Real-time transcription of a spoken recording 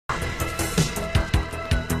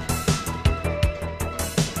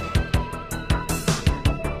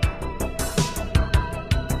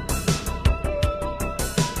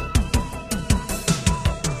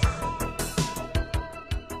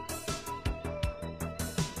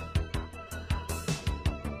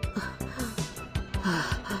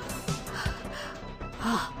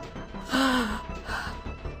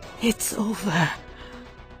It's over.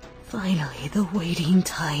 Finally, the waiting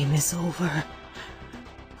time is over.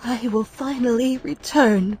 I will finally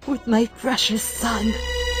return with my precious son.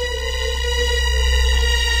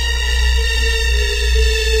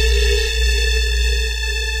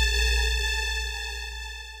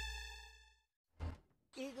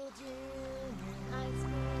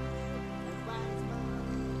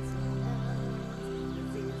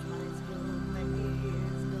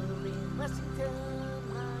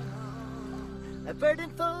 A burden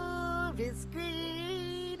for his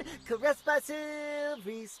green, caressed by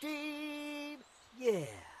silvery stream. Yeah.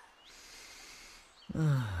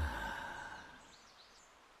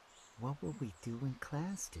 What will we do in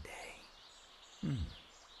class today?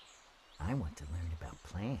 I want to learn about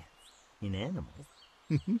plants and animals.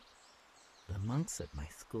 The monks at my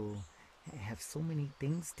school have so many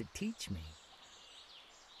things to teach me.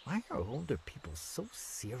 Why are older people so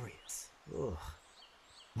serious? Ugh.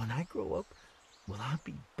 When I grow up, will I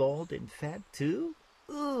be bald and fat too?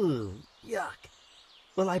 Ooh, yuck.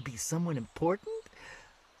 Will I be someone important?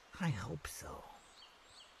 I hope so.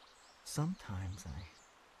 Sometimes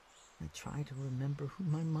I try to remember who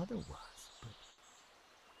my mother was,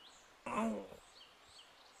 but... Oh.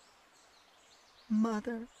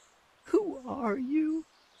 Mother, who are you?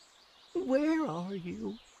 Where are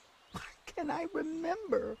you? Why can't I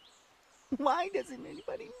remember? Why doesn't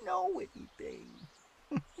anybody know anything?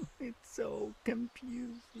 It's so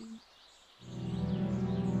confusing.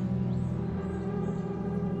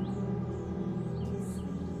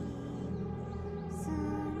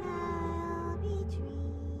 Soon I'll be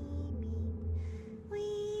dreaming. We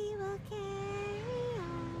will carry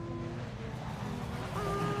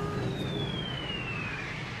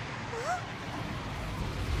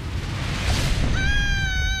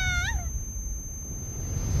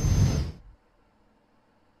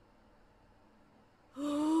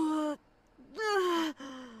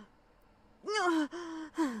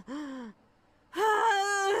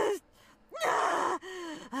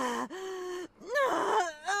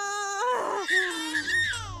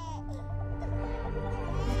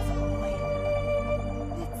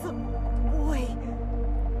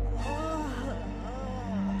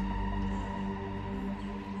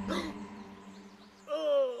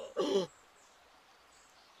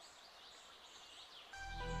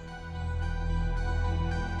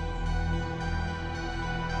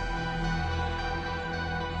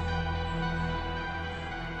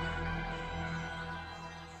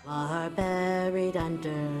Are buried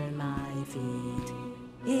under my feet.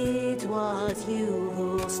 It was you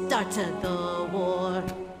who started the war.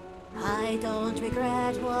 I don't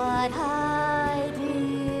regret what I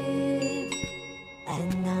did.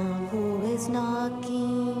 And now who is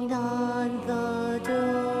knocking on the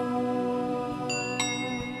door?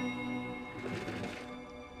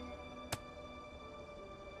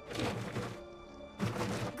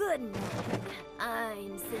 Good morning.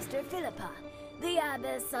 I'm Sister Philippa, the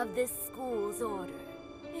abbess of this school's order.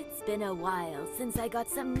 It's been a while since I got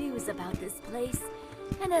some news about this place,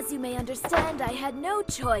 and as you may understand, I had no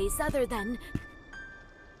choice other than...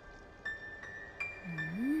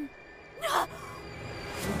 Listen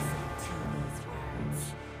to these words.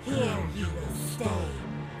 Here you will stay.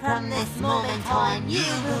 From this moment on, you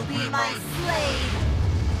will be my slave.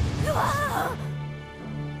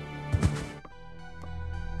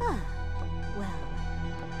 Well,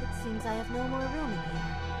 it seems I have no more room in here.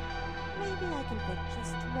 Maybe I can fit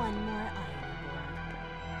just one more ironing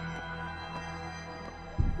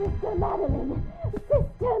board.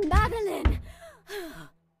 Sister Madeline!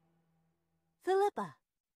 Philippa,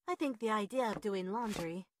 I think the idea of doing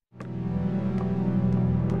laundry...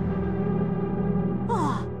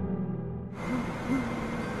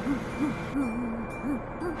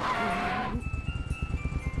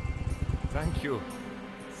 Thank you.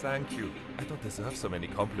 Thank you. I don't deserve so many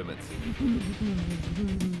compliments.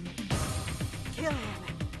 Kill him!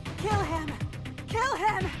 Kill him! Kill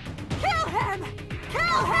him! Kill him!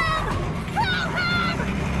 Kill him! Kill him! Kill him!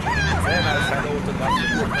 Then I'll send all the nothing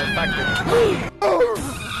for perfected.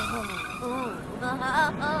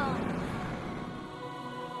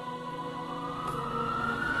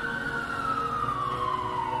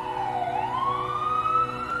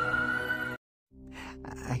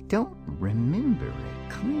 I don't remember it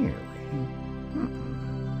clearly.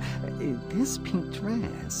 This pink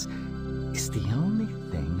dress is the only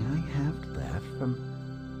thing I have left from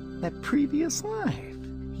that previous life.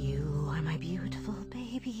 You are my beautiful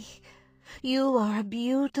baby. You are a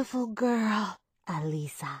beautiful girl,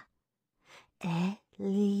 Elisa.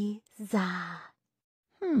 Elisa.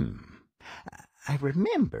 I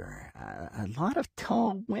remember a lot of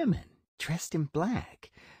tall women dressed in black.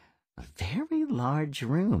 A very large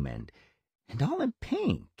room and all in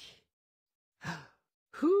pink.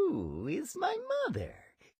 Who is my mother?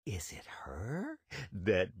 Is it her?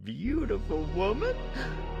 That beautiful woman?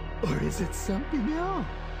 Or is it something else?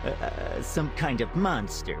 Some kind of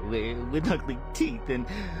monster with ugly teeth and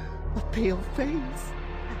a pale face?